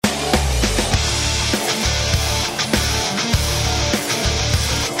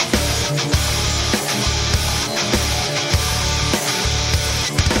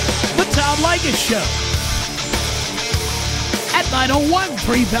show. At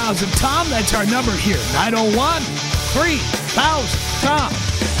 901-3000-TOM, that's our number here. 901-3000-TOM.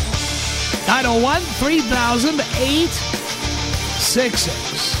 901-3000-866.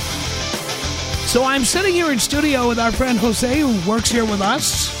 So I'm sitting here in studio with our friend Jose, who works here with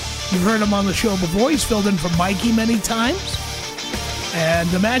us. You've heard him on the show before. He's filled in for Mikey many times.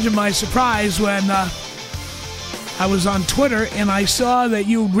 And imagine my surprise when I was on Twitter and I saw that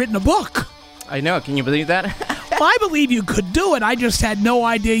you'd written a book. I know. Can you believe that? Well, I believe you could do it. I just had no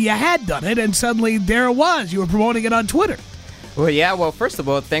idea you had done it. And suddenly there it was. You were promoting it on Twitter. Well, yeah. Well, first of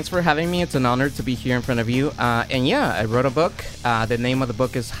all, thanks for having me. It's an honor to be here in front of you. And yeah, I wrote a book. The name of the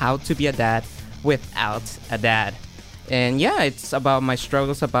book is How to Be a Dad Without a Dad. And yeah, it's about my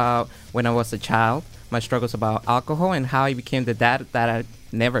struggles about when I was a child, my struggles about alcohol, and how I became the dad that I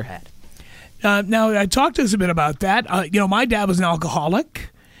never had. Now, talk to us a bit about that. My dad was an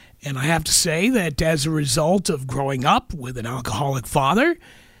alcoholic, and I have to say that as a result of growing up with an alcoholic father,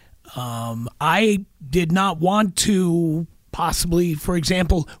 I did not want to possibly, for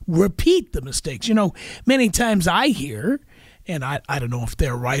example, repeat the mistakes. Many times I hear, and I don't know if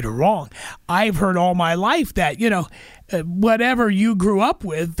they're right or wrong, I've heard all my life that, whatever you grew up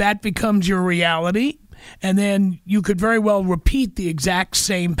with, that becomes your reality. And then you could very well repeat the exact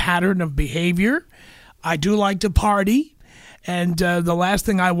same pattern of behavior. I do like to party. And the last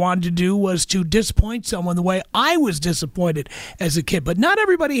thing I wanted to do was to disappoint someone the way I was disappointed as a kid. But not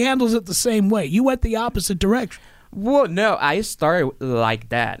everybody handles it the same way. You went the opposite direction. Well, no, I started like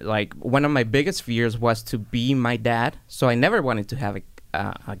that. Like, one of my biggest fears was to be my dad. So I never wanted to have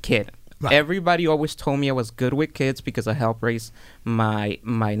a kid. Right. Everybody always told me I was good with kids because I helped raise my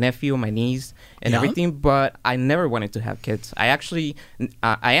nephew, my niece, and everything. But I never wanted to have kids. I actually,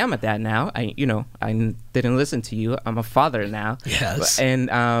 I am a dad now. I didn't listen to you. I'm a father now. Yes.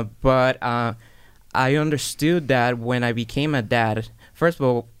 But I understood that when I became a dad, first of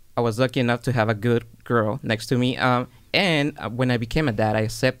all, I was lucky enough to have a good girl next to me. And when I became a dad, I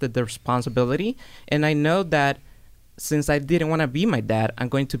accepted the responsibility. And I know that since I didn't want to be my dad, I'm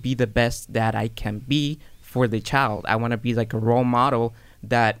going to be the best dad I can be for the child. I want to be like a role model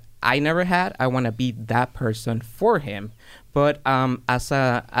that I never had. I want to be that person for him. But as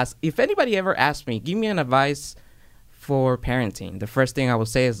if anybody ever asks me, give me an advice for parenting, the first thing I will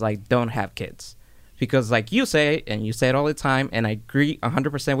say is like, don't have kids. Because like you say, and you say it all the time, and I agree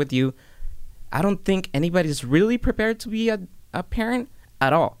 100% with you, I don't think anybody's really prepared to be a parent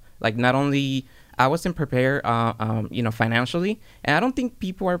at all. Like, not only I wasn't prepared, financially, and I don't think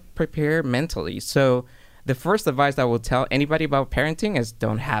people are prepared mentally. So the first advice I will tell anybody about parenting is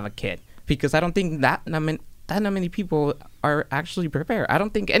don't have a kid, because I don't think that not many people are actually prepared. I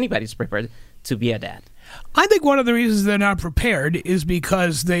don't think anybody's prepared to be a dad. I think one of the reasons they're not prepared is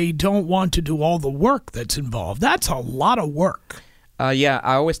because they don't want to do all the work that's involved. That's a lot of work. Yeah,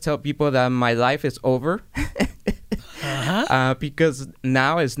 I always tell people that my life is over. Because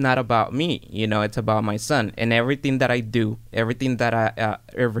now it's not about me, it's about my son, and everything that I do, everything that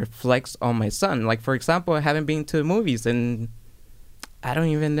it reflects on my son. Like, for example, I haven't been to the movies, and I don't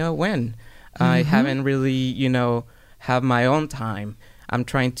even know when. I haven't really, have my own time. I'm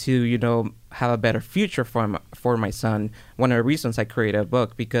trying to, have a better future for my son. One of the reasons I created a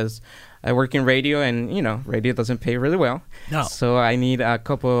book, because I work in radio, and, radio doesn't pay really well. No. So I need a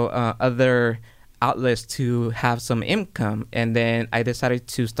couple other outlets to have some income. And then I decided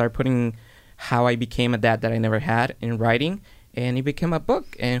to start putting how I became a dad that I never had in writing. And it became a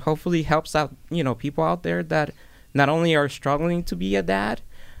book, and hopefully helps out, people out there that not only are struggling to be a dad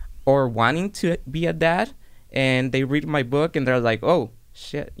or wanting to be a dad, and they read my book and they're like, oh,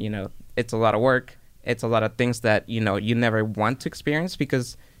 shit, it's a lot of work. It's a lot of things that, you never want to experience,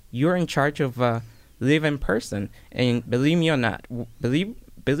 because you're in charge of a living person. And believe me or not, believe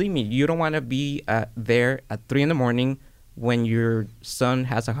me, you don't want to be there at 3 a.m. when your son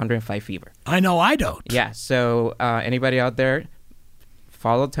has 105 fever. I know I don't. Yeah, so anybody out there,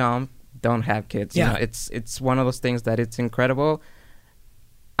 follow Tom, don't have kids. Yeah. It's one of those things that it's incredible.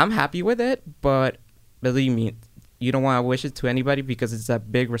 I'm happy with it, but believe me, you don't want to wish it to anybody, because it's a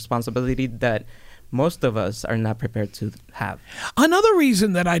big responsibility that most of us are not prepared to have. Another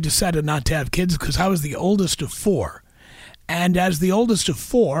reason that I decided not to have kids is because I was the oldest of 4. And as the oldest of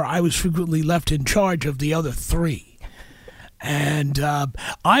 4, I was frequently left in charge of the other 3. And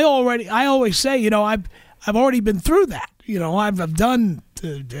I always say, I've already been through that. I've done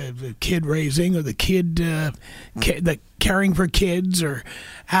the kid raising, or the caring for kids, or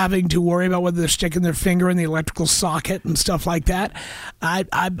having to worry about whether they're sticking their finger in the electrical socket and stuff like that.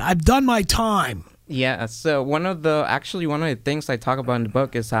 I've done my time. Yeah. So one of the things I talk about in the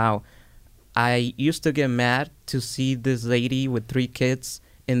book is how I used to get mad to see this lady with 3 kids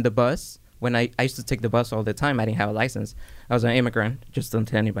in the bus. When I used to take the bus all the time, I didn't have a license. I was an immigrant, just don't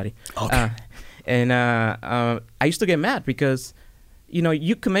tell anybody. Okay. I used to get mad because,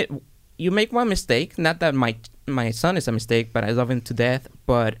 you make one mistake. Not that my son is a mistake, but I love him to death.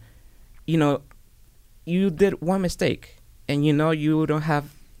 But, you did one mistake, and you're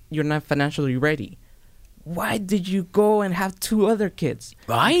not financially ready. Why did you go and have 2 other kids?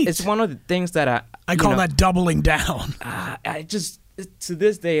 Right. It's one of the things that I call that doubling down. I just, to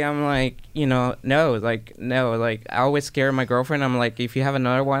this day, I'm like, no. I always scare my girlfriend. I'm like, if you have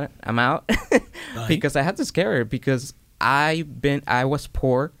another one, I'm out. Right. Because I had to scare her because I was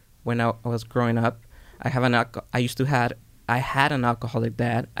poor when I was growing up. I had an alcoholic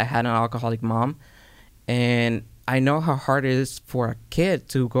dad. I had an alcoholic mom. And I know how hard it is for a kid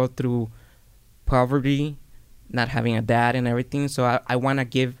to go through poverty, not having a dad and everything. So I want to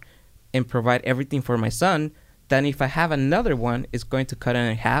give and provide everything for my son. Then if I have another one, it's going to cut it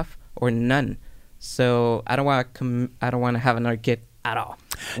in half or none. So I don't want to have another kid at all.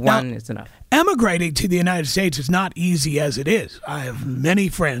 One is enough. Emigrating to the United States is not easy as it is. I have many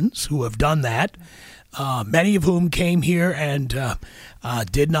friends who have done that. Many of whom came here and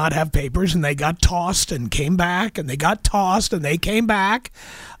did not have papers, and they got tossed and came back, and they got tossed and they came back,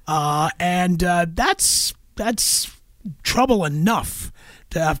 and that's trouble enough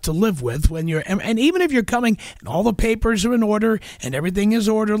to have to live with when you're, and even if you're coming and all the papers are in order and everything is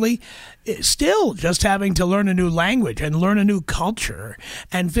orderly, still just having to learn a new language and learn a new culture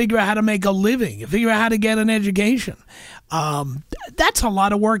and figure out how to make a living and figure out how to get an education. That's a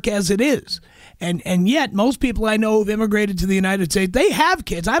lot of work as it is. And yet most people I know who've immigrated to the United States, they have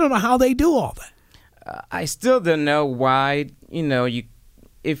kids. I don't know how they do all that. I still don't know why,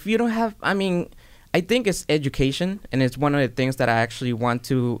 if you don't have, I think it's education, and it's one of the things that I actually want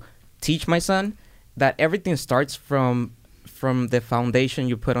to teach my son, that everything starts from the foundation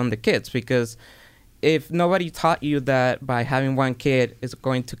you put on the kids. Because if nobody taught you that by having one kid is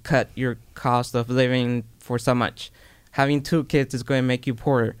going to cut your cost of living for so much, having 2 kids is going to make you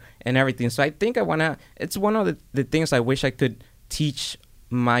poorer and everything. So I think it's one of the things I wish I could teach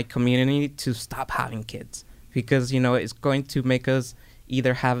my community, to stop having kids. Because, it's going to make us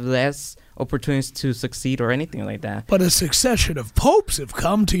either have less opportunities to succeed or anything like that. But a succession of popes have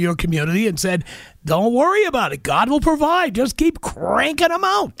come to your community and said, don't worry about it. God will provide. Just keep cranking them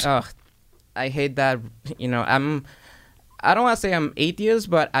out. Oh, I hate that. I don't want to say I'm atheist,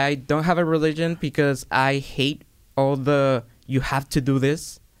 but I don't have a religion because I hate all the, you have to do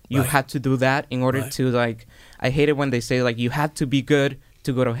this, you have to do that in order to, I hate it when they say, you have to be good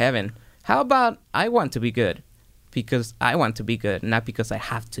to go to heaven. How about I want to be good? Because I want to be good, not because I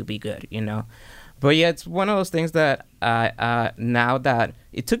have to be good, But yeah, it's one of those things that now that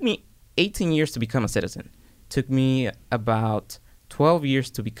it took me 18 years to become a citizen. It took me about 12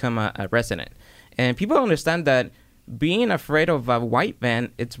 years to become a resident. And people understand that being afraid of a white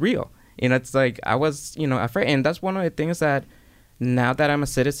man, it's real. It's like I was, afraid. And that's one of the things that now that I'm a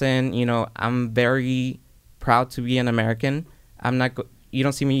citizen, I'm very proud to be an American. You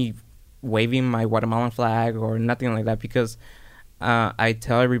don't see me waving my Guatemalan flag or nothing like that, because I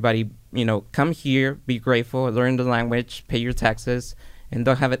tell everybody, come here, be grateful, learn the language, pay your taxes, and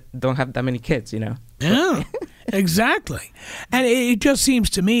don't have that many kids, Yeah, exactly. And it just seems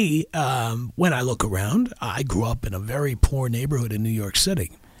to me, when I look around, I grew up in a very poor neighborhood in New York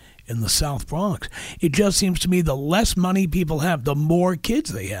City, in the South Bronx. It just seems to me the less money people have, the more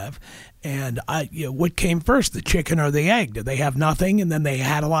kids they have. And what came first, the chicken or the egg? Did they have nothing and then they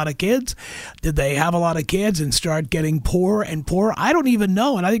had a lot of kids? Did they have a lot of kids and start getting poorer and poorer? I don't even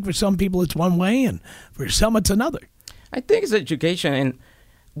know. And I think for some people it's one way and for some it's another. I think it's education. And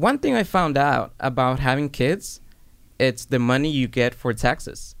one thing I found out about having kids, it's the money you get for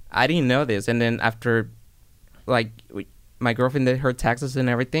taxes. I didn't know this. And then after, my girlfriend did her taxes and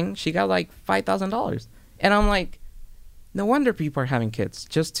everything, she got $5,000. And I'm like, no wonder people are having kids,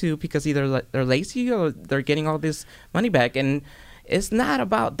 because either they're lazy or they're getting all this money back. And it's not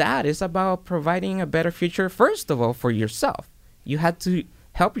about that. It's about providing a better future, first of all, for yourself. You have to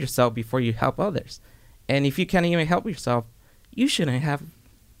help yourself before you help others. And if you can't even help yourself, you shouldn't have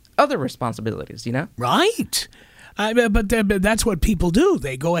other responsibilities, Right. But that's what people do.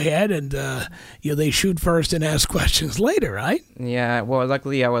 They go ahead and they shoot first and ask questions later, right? Yeah. Well,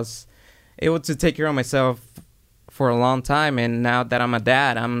 luckily I was able to take care of myself for a long time, and now that I'm a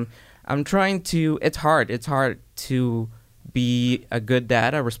dad, I'm trying to. It's hard. It's hard to be a good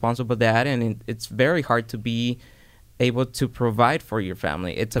dad, a responsible dad, and it's very hard to be able to provide for your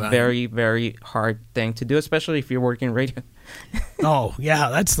family. It's a very, very hard thing to do, especially if you're working radio. Oh, yeah,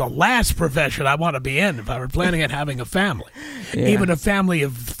 that's the last profession I want to be in if I were planning on having a family. Yeah. Even a family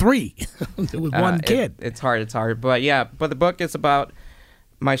of 3 with one kid. It's hard. But yeah, the book is about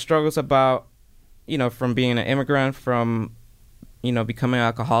my struggles about, from being an immigrant, from, becoming an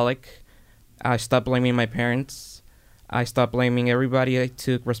alcoholic. I stopped blaming my parents. I stopped blaming everybody. I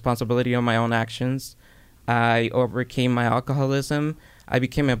took responsibility on my own actions. I overcame my alcoholism. I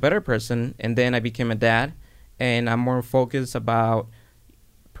became a better person, and then I became a dad, and I'm more focused about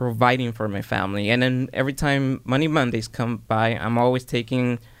providing for my family. And then every time Money Mondays come by, I'm always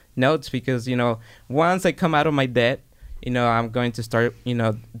taking notes because, once I come out of my debt, I'm going to start,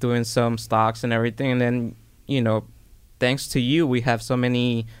 doing some stocks and everything. And then, thanks to you, we have so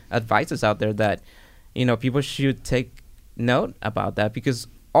many advices out there that, people should take note about that, because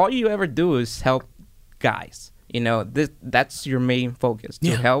all you ever do is help guys. That's your main focus,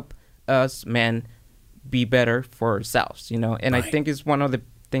 to help us men be better for ourselves, And right. I think it's one of the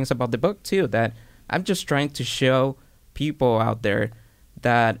things about the book too, that I'm just trying to show people out there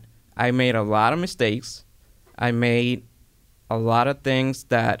that I made a lot of mistakes. I made a lot of things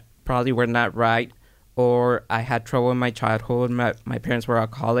that probably were not right, or I had trouble in my childhood. My parents were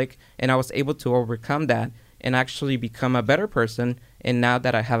alcoholic, and I was able to overcome that and actually become a better person. And now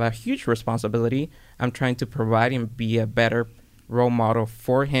that I have a huge responsibility, I'm trying to provide and be a better role model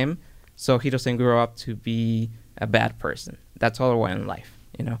for him, so he doesn't grow up to be a bad person. That's all I want in life,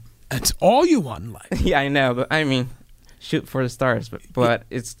 That's all you want in life. Yeah, I know, but I mean, shoot for the stars. But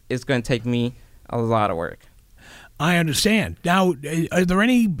it's going to take me a lot of work. I understand. Now, are there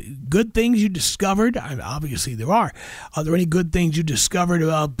any good things you discovered? Obviously, there are. Are there any good things you discovered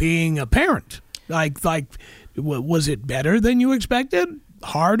about being a parent? Like, was it better than you expected?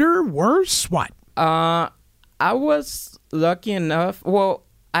 Harder? Worse? What? I was lucky enough. Well,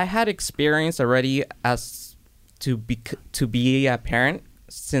 I had experience already as to be a parent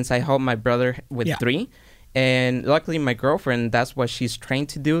since I helped my brother with 3. And luckily, my girlfriend, that's what she's trained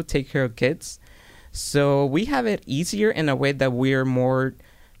to do, take care of kids. So we have it easier in a way that we're more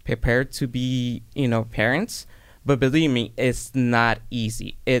prepared to be, parents. But believe me, it's not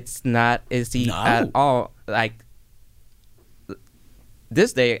easy. It's not easy at all. Like,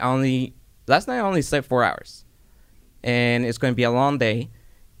 last night I only slept 4 hours. And it's going to be a long day.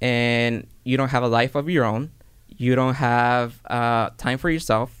 And you don't have a life of your own. You don't have time for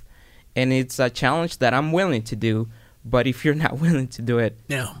yourself. And it's a challenge that I'm willing to do. But if you're not willing to do it,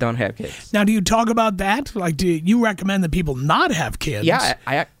 don't have kids. Now, do you talk about that? Like, do you recommend that people not have kids? Yeah,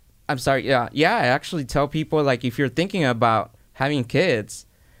 I'm sorry. Yeah, I actually tell people, like, if you're thinking about having kids,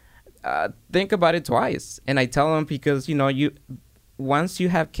 think about it twice. And I tell them because, once you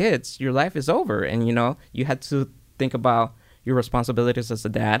have kids, your life is over. And, you have to think about your responsibilities as a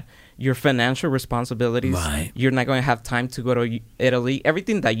dad, your financial responsibilities. Right. You're not going to have time to go to Italy.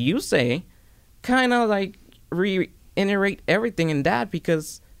 Everything that you say kind of like reiterate everything in that,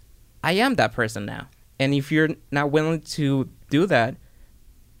 because I am that person now. And if you're not willing to do that,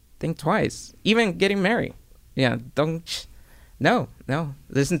 think twice. Even getting married. Yeah, no.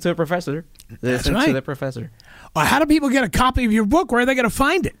 Listen to a professor. Listen to the professor. How do people get a copy of your book? Where are they going to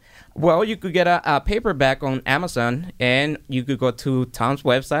find it? Well, you could get a paperback on Amazon, and you could go to Tom's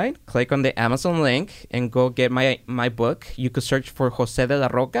website, click on the Amazon link, and go get my book. You could search for Jose de la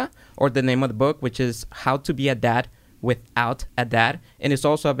Roca, or the name of the book, which is How to Be a Dad Without a Dad. And it's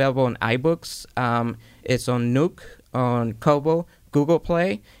also available on iBooks. It's on Nook, on Kobo, Google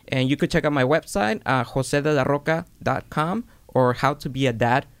Play, and you could check out my website, josedelarroca.com, or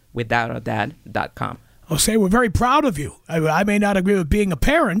howtobeadadwithoutadad.com. Jose, we're very proud of you. I may not agree with being a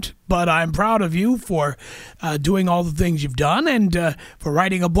parent, but I'm proud of you for doing all the things you've done, and for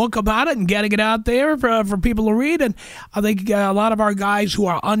writing a book about it and getting it out there for people to read. And I think a lot of our guys who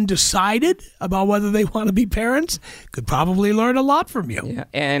are undecided about whether they want to be parents could probably learn a lot from you. Yeah,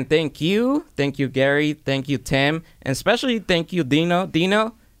 and thank you, Gary, thank you, Tim, and especially thank you, Dino.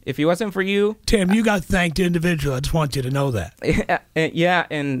 Dino, if it wasn't for you... Tim, you got thanked individually. I just want you to know that. Yeah,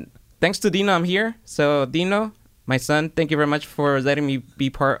 and... thanks to Dino, I'm here. So, Dino, my son, thank you very much for letting me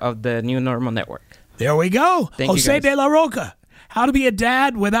be part of the New Normal Network. There we go. Thank Jose de la Roca, How to Be a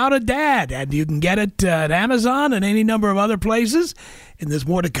Dad Without a Dad. And you can get it at Amazon and any number of other places. And there's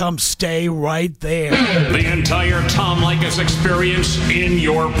more to come. Stay right there. The entire Tom Leykis experience in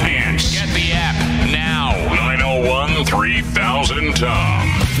your pants. Get the app now.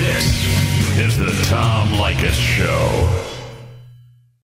 901-3000-TOM. This is the Tom Leykis Show.